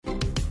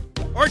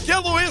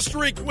KELO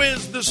History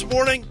Quiz this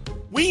morning.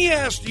 We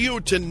asked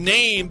you to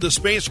name the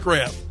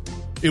spacecraft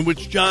in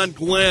which John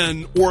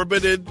Glenn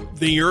orbited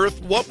the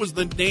Earth. What was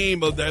the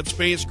name of that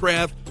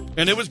spacecraft?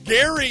 And it was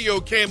Gary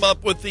who came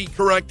up with the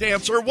correct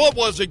answer. What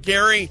was it,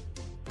 Gary?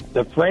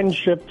 The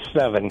Friendship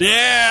 7.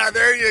 Yeah,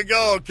 there you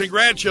go.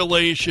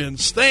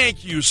 Congratulations.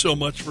 Thank you so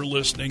much for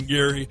listening,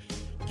 Gary.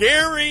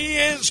 Gary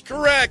is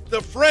correct.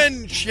 The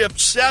Friendship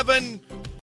 7